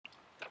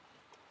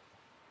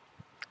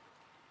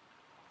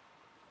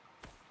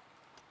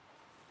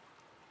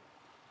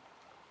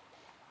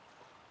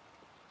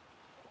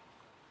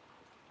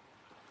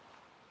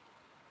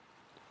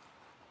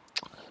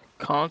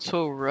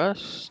Console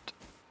rust.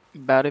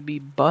 About to be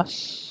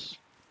bus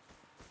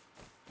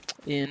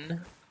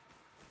in.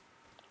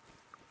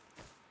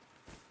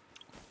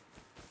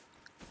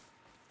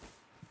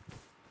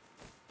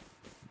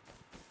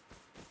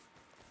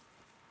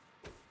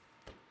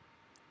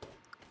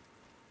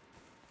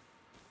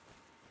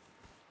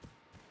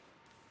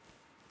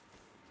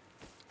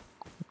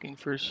 Looking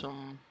for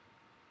some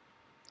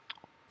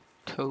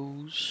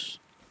toes.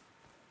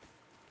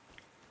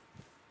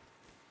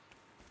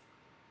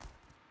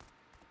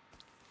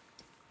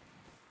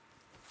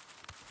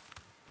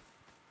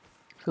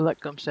 Feel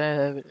like I'm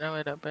sad. None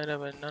of them.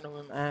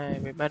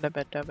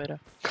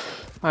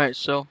 Alright,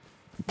 so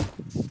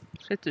let's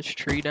hit this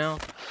tree down.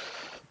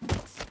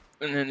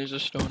 And then there's a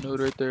stone node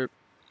right there.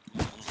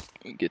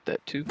 We get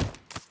that too.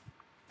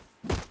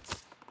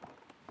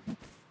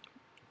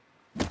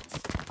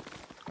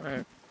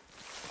 Alright.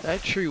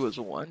 That tree was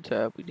a one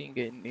tap. We didn't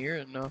get near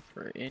enough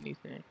for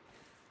anything.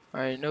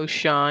 Alright, no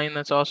shine.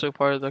 That's also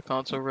part of the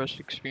console rust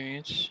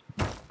experience.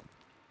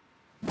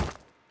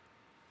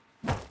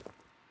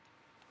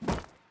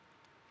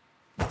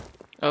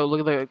 Oh,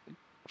 look at that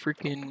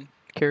freaking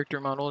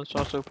character model. It's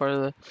also part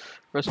of the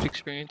rust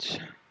experience.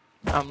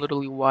 I'm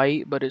literally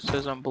white, but it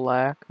says I'm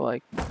black.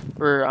 Like,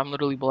 or I'm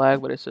literally black,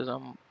 but it says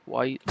I'm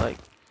white. Like,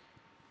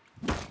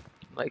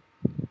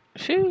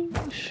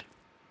 sheesh.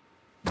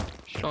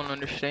 Just don't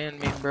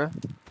understand me, bruh.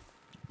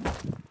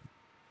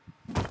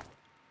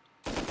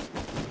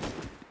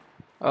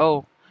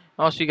 Oh,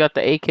 also you got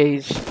the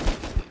AKs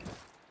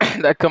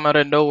that come out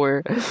of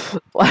nowhere.